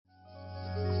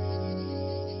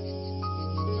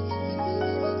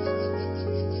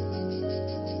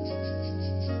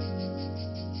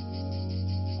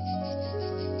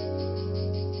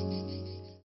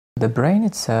The brain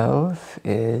itself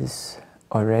is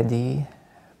already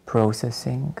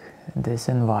processing this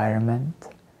environment.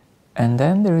 And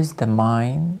then there is the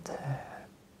mind,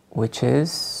 which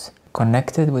is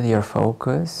connected with your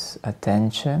focus,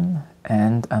 attention,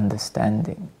 and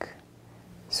understanding.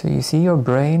 So you see, your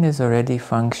brain is already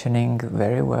functioning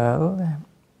very well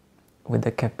with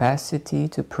the capacity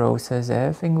to process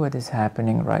everything what is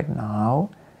happening right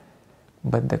now,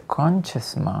 but the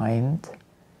conscious mind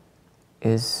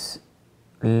is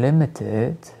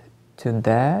limited to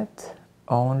that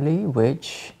only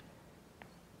which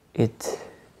it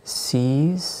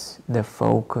sees the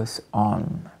focus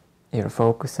on. Your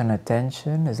focus and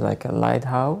attention is like a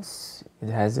lighthouse. It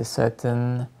has a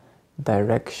certain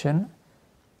direction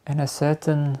and a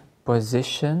certain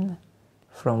position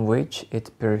from which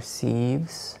it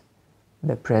perceives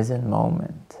the present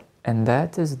moment. And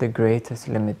that is the greatest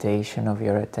limitation of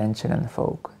your attention and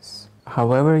focus.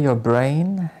 However, your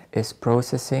brain is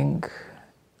processing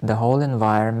the whole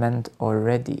environment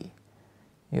already.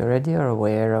 You already are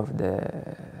aware of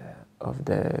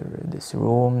this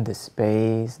room, the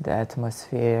space, the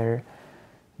atmosphere,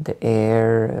 the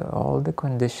air, all the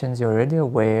conditions. You're already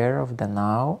aware of the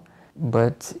now,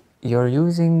 but you're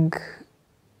using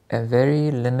a very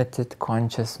limited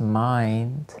conscious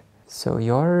mind. So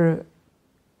your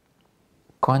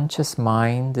conscious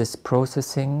mind is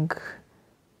processing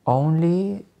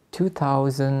only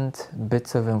 2000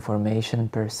 bits of information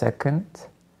per second.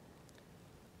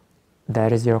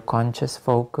 That is your conscious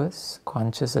focus,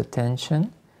 conscious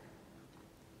attention.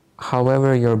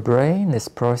 However, your brain is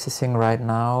processing right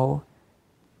now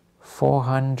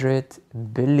 400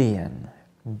 billion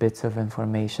bits of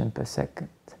information per second.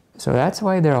 So that's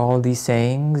why there are all these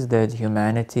sayings that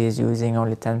humanity is using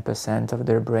only 10% of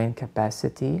their brain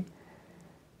capacity.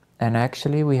 And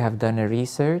actually we have done a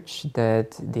research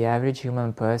that the average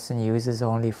human person uses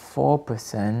only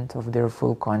 4% of their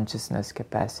full consciousness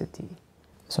capacity.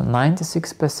 So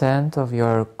 96% of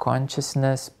your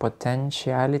consciousness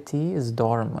potentiality is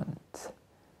dormant,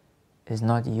 is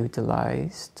not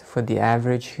utilized for the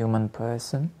average human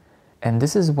person. And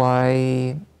this is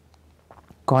why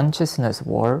consciousness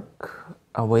work,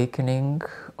 awakening,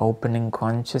 opening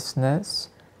consciousness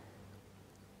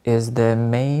is the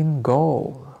main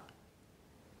goal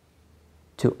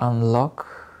to unlock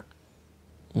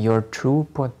your true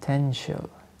potential.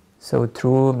 So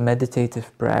through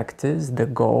meditative practice, the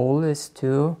goal is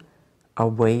to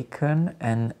awaken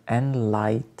and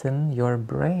enlighten your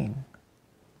brain.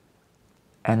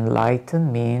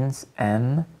 Enlighten means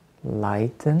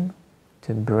enlighten,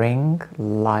 to bring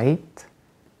light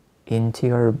into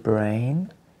your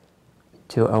brain,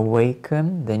 to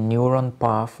awaken the neuron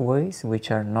pathways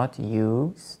which are not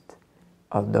used,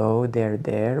 although they're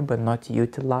there but not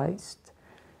utilized,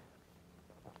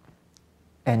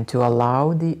 and to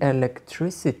allow the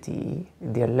electricity,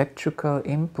 the electrical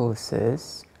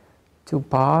impulses to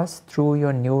pass through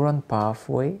your neuron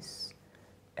pathways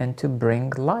and to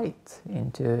bring light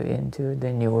into the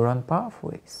neuron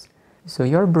pathways. So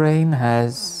your brain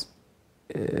has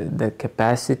the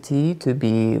capacity to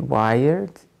be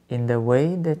wired in the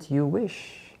way that you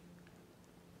wish,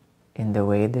 in the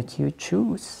way that you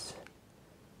choose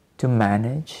to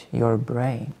manage your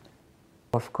brain.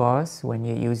 Of course, when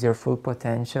you use your full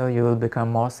potential, you will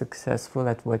become more successful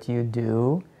at what you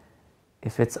do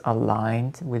if it's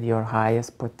aligned with your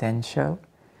highest potential.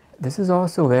 This is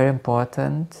also very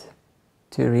important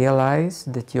to realize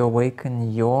that you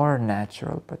awaken your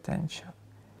natural potential.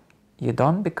 You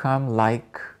don't become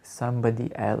like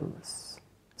somebody else.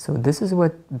 So this is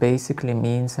what basically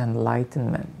means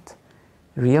enlightenment.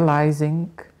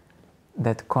 Realizing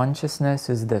that consciousness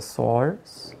is the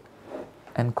source,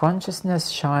 and consciousness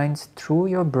shines through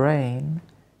your brain,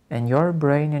 and your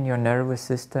brain and your nervous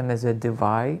system is a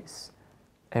device,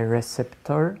 a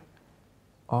receptor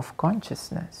of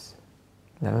consciousness.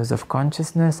 Levels of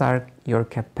consciousness are your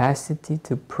capacity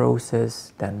to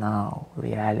process the now,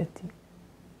 reality.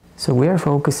 So we are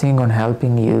focusing on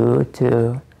helping you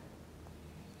to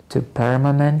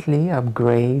permanently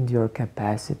upgrade your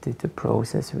capacity to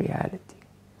process reality.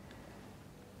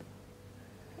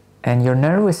 And your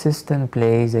nervous system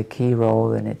plays a key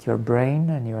role in it. Your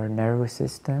brain and your nervous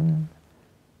system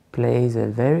plays a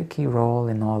very key role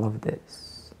in all of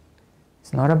this.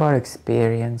 It's not about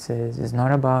experiences, it's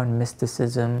not about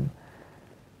mysticism,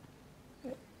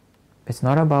 it's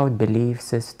not about belief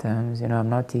systems. I'm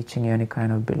not teaching you any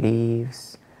kind of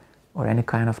beliefs or any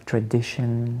kind of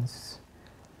traditions,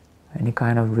 any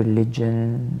kind of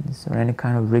religions or any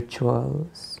kind of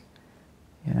rituals.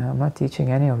 I'm not teaching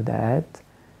any of that.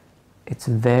 It's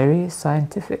very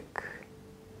scientific.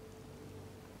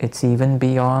 It's even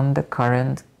beyond the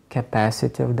current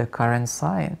capacity of the current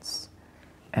science.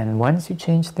 And once you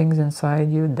change things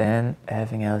inside you, then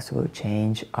everything else will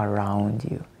change around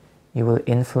you. You will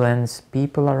influence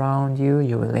people around you,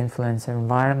 you will influence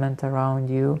environment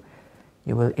around you,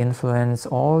 you will influence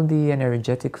all the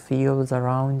energetic fields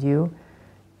around you.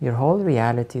 Your whole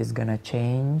reality is going to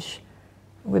change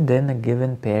within a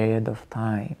given period of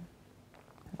time,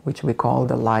 which we call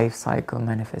the life cycle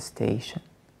manifestation.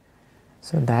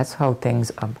 So that's how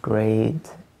things upgrade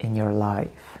in your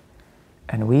life.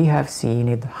 And we have seen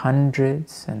it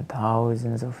hundreds and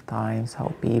thousands of times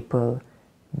how people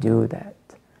do that.